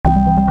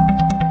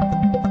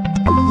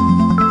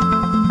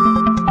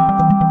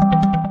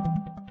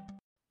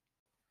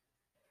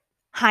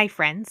Hi,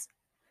 friends.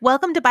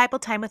 Welcome to Bible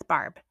Time with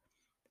Barb.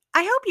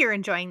 I hope you're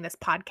enjoying this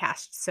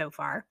podcast so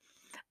far.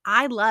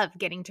 I love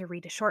getting to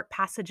read a short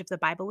passage of the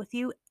Bible with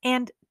you,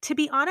 and to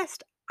be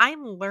honest,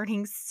 I'm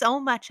learning so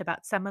much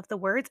about some of the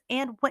words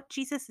and what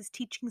Jesus'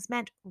 teachings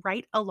meant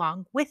right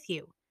along with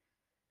you.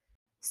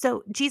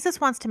 So,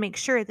 Jesus wants to make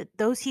sure that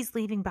those he's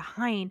leaving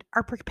behind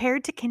are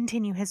prepared to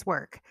continue his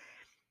work.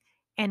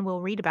 And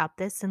we'll read about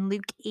this in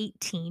Luke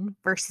 18,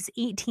 verses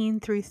 18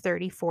 through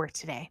 34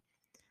 today.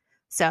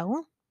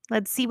 So,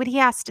 let's see what he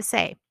has to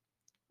say.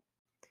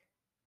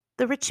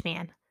 The rich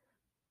man.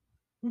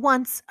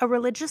 Once a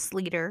religious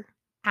leader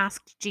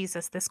asked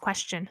Jesus this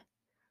question: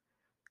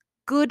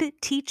 "Good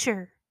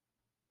teacher,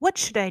 what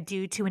should I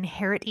do to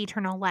inherit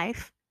eternal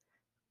life?"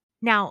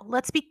 Now,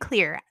 let's be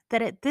clear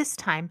that at this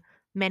time,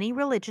 many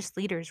religious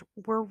leaders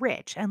were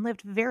rich and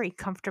lived very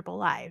comfortable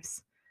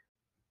lives.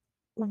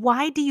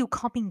 "Why do you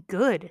call me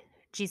good?"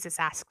 Jesus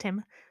asked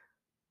him.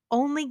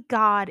 "Only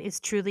God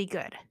is truly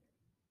good."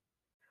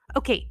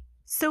 Okay,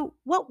 so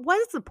what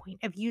was the point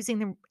of using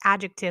the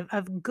adjective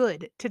of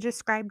good to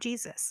describe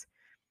Jesus?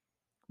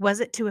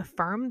 Was it to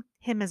affirm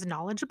him as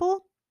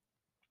knowledgeable?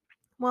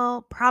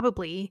 Well,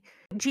 probably.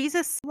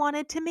 Jesus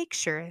wanted to make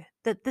sure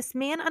that this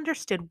man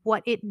understood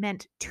what it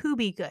meant to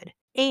be good,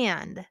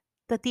 and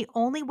that the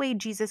only way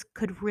Jesus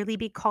could really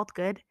be called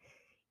good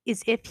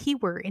is if he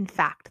were, in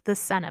fact, the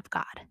Son of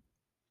God.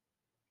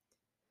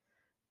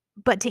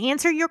 But to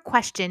answer your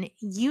question,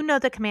 you know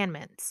the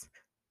commandments.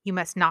 You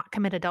must not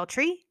commit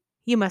adultery.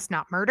 You must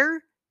not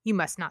murder. You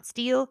must not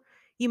steal.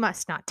 You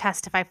must not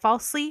testify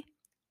falsely.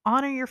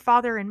 Honor your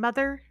father and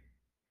mother.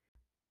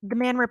 The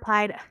man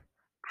replied,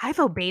 "I've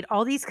obeyed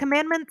all these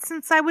commandments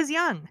since I was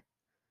young."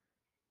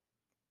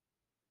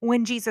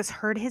 When Jesus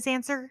heard his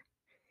answer,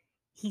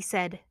 he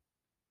said,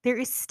 "There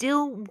is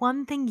still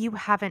one thing you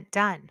haven't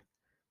done.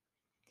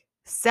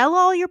 Sell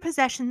all your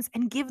possessions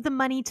and give the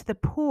money to the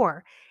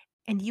poor,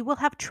 and you will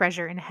have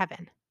treasure in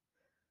heaven.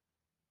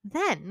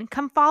 Then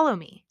come follow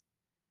me."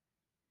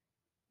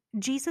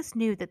 Jesus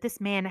knew that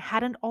this man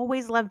hadn't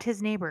always loved his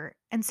neighbor,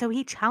 and so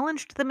he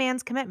challenged the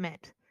man's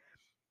commitment.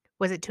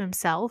 Was it to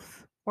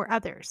himself or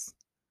others?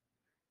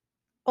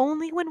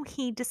 Only when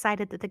he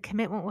decided that the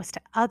commitment was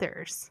to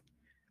others,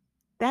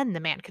 then the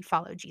man could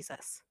follow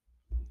Jesus.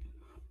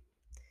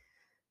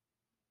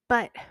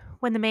 But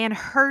when the man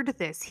heard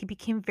this, he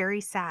became very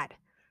sad,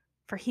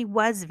 for he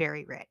was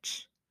very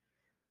rich.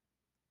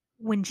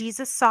 When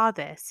Jesus saw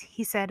this,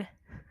 he said,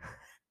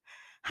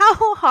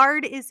 "How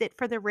hard is it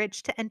for the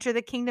rich to enter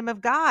the kingdom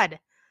of God?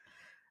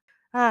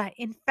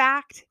 In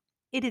fact,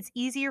 it is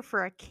easier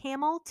for a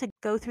camel to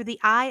go through the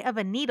eye of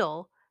a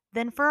needle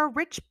than for a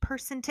rich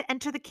person to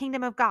enter the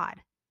kingdom of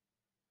God."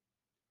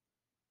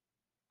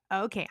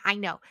 Okay, I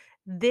know.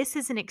 This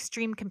is an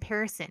extreme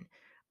comparison,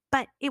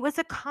 but it was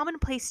a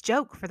commonplace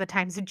joke for the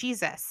times of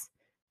Jesus.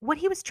 What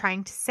he was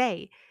trying to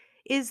say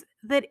is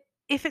that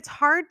if it's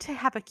hard to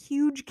have a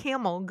huge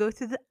camel go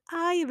through the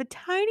eye of a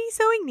tiny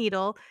sewing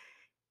needle,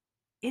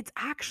 it's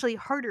actually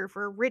harder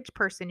for a rich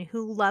person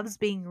who loves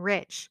being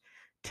rich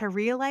to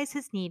realize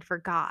his need for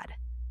God.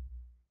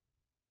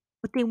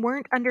 What they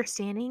weren't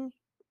understanding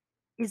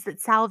is that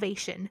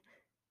salvation,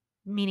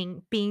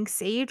 meaning being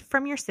saved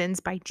from your sins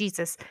by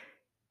Jesus,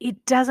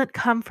 it doesn't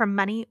come from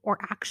money or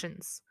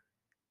actions,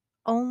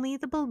 only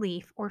the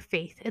belief or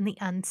faith in the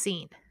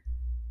unseen.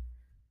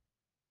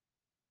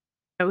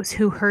 Those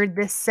who heard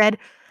this said,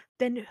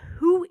 "Then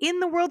who in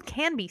the world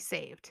can be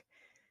saved?"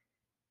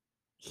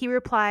 He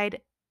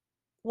replied,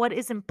 "What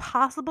is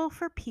impossible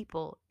for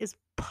people is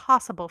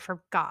possible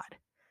for God."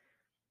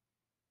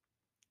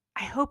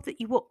 I hope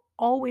that you will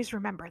always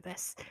remember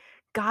this.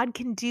 God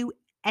can do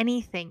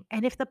anything,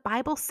 and if the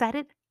Bible said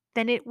it,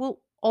 then it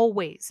will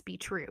always be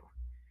true.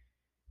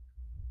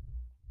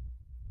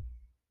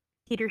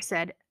 Peter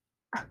said,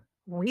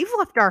 "We've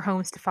left our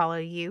homes to follow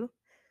you."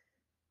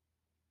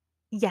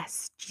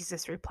 "Yes,"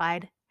 Jesus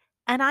replied,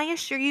 "and I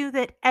assure you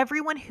that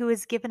everyone who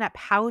has given up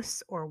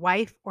house or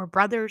wife or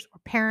brothers or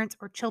parents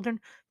or children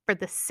for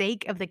the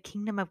sake of the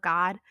kingdom of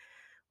God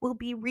will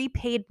be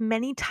repaid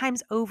many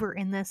times over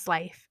in this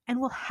life and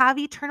will have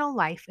eternal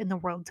life in the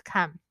world to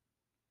come."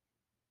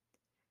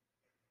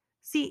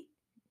 See,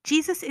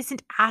 Jesus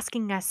isn't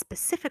asking us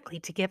specifically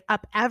to give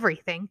up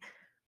everything,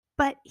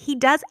 but he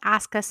does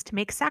ask us to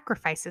make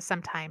sacrifices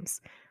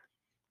sometimes.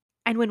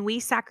 And when we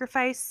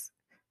sacrifice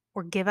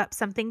or give up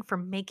something for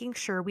making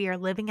sure we are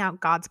living out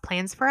God's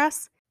plans for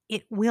us,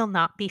 it will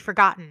not be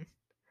forgotten.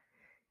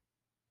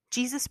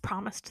 Jesus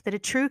promised that a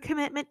true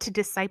commitment to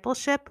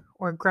discipleship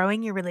or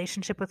growing your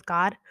relationship with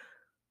God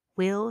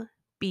will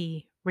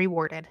be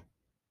rewarded.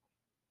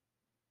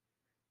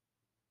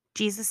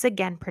 Jesus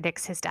again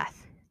predicts his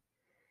death.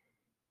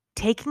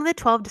 Taking the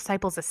 12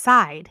 disciples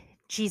aside,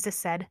 Jesus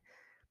said,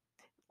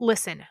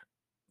 "Listen,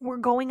 we're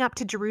going up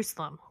to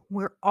Jerusalem,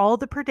 where all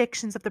the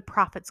predictions of the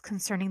prophets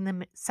concerning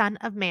the Son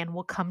of Man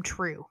will come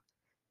true.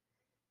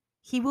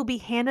 He will be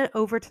handed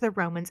over to the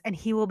Romans, and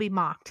he will be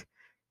mocked,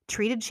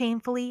 treated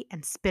shamefully,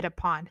 and spit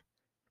upon.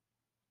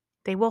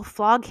 They will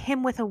flog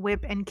him with a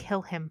whip and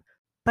kill him,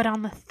 but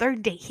on the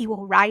third day he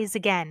will rise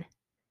again.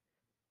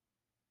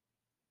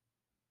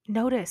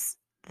 Notice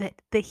that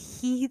the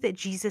he that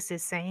Jesus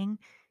is saying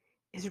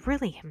is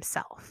really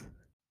himself.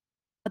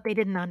 But they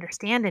didn't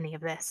understand any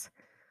of this.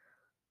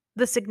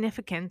 The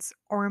significance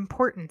or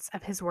importance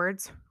of his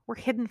words were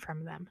hidden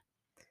from them,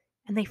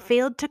 and they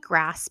failed to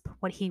grasp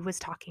what he was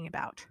talking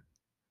about.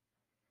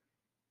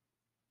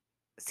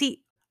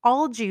 See,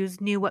 all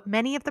Jews knew what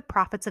many of the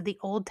prophets of the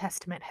Old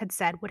Testament had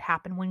said would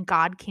happen when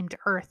God came to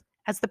earth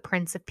as the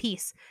Prince of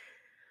Peace.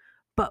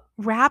 But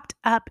wrapped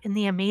up in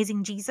the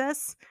amazing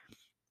Jesus,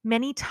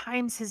 many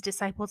times his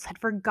disciples had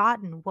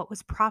forgotten what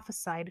was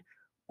prophesied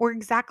or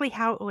exactly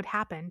how it would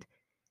happen,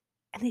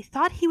 and they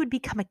thought he would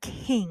become a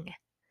king.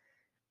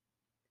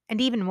 And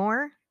even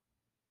more,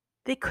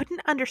 they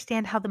couldn't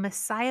understand how the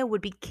Messiah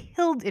would be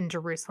killed in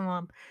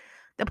Jerusalem,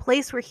 the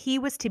place where he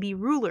was to be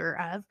ruler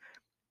of,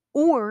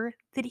 or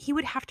that he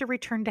would have to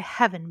return to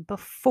heaven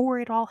before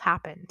it all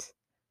happened.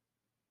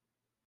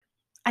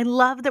 I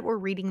love that we're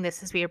reading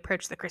this as we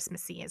approach the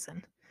Christmas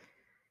season.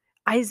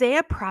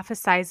 Isaiah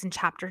prophesies in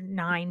chapter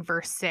 9,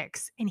 verse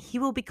 6, and he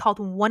will be called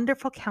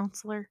Wonderful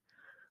Counselor,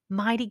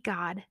 Mighty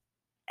God,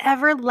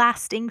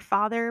 Everlasting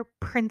Father,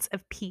 Prince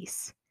of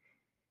Peace.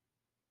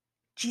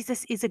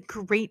 Jesus is a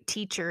great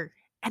teacher,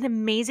 an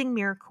amazing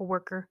miracle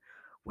worker,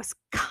 was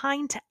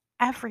kind to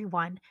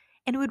everyone,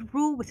 and would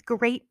rule with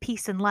great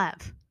peace and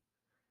love.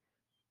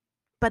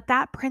 But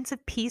that Prince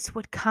of Peace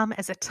would come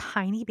as a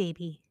tiny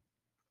baby,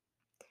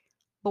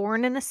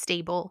 born in a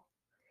stable,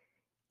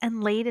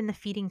 and laid in the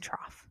feeding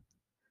trough.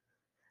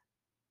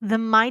 The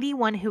mighty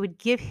one who would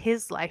give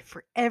his life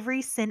for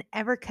every sin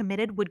ever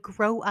committed would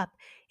grow up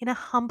in a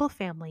humble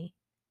family,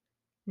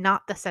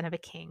 not the son of a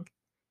king,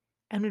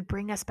 and would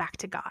bring us back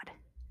to God.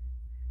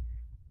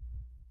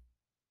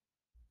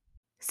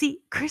 See,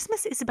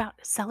 Christmas is about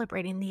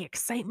celebrating the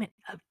excitement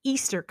of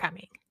Easter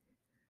coming.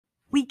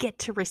 We get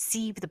to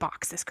receive the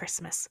box this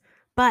Christmas,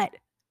 but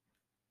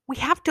we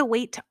have to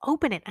wait to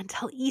open it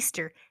until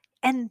Easter,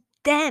 and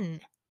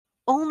then,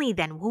 only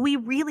then, will we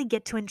really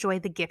get to enjoy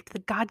the gift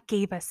that God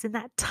gave us in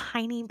that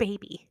tiny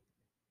baby.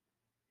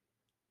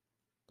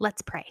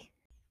 Let's pray.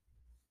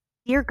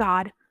 Dear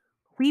God,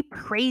 we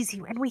praise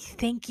you and we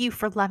thank you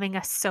for loving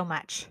us so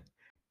much.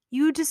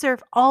 You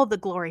deserve all the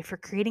glory for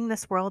creating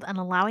this world and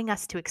allowing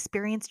us to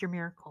experience your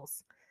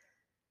miracles.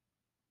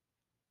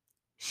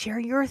 Share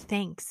your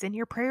thanks and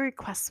your prayer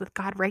requests with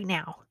God right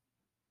now.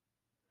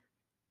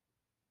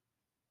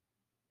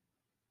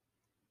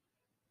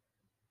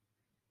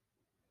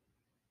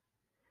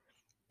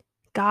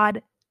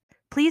 God,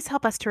 please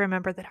help us to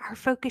remember that our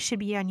focus should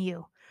be on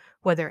you,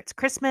 whether it's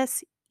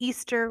Christmas,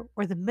 Easter,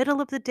 or the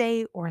middle of the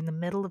day or in the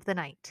middle of the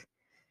night.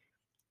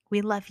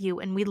 We love you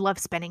and we love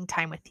spending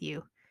time with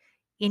you.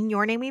 In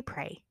your name we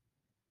pray.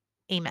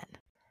 Amen.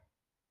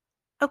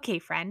 Okay,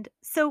 friend,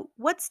 so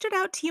what stood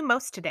out to you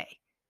most today?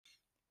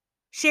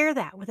 Share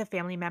that with a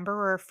family member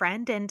or a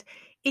friend. And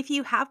if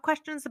you have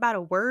questions about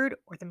a word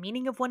or the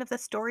meaning of one of the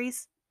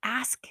stories,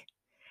 ask.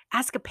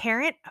 Ask a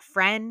parent, a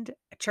friend,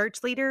 a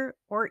church leader,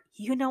 or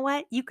you know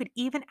what? You could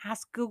even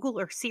ask Google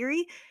or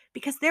Siri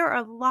because there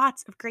are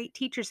lots of great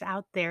teachers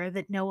out there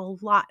that know a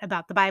lot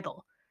about the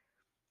Bible.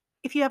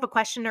 If you have a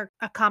question or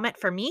a comment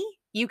for me,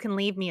 you can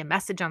leave me a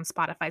message on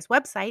Spotify's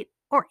website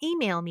or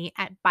email me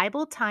at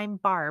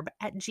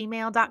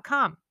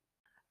BibleTimeBarb@gmail.com.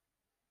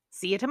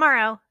 See you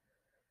tomorrow.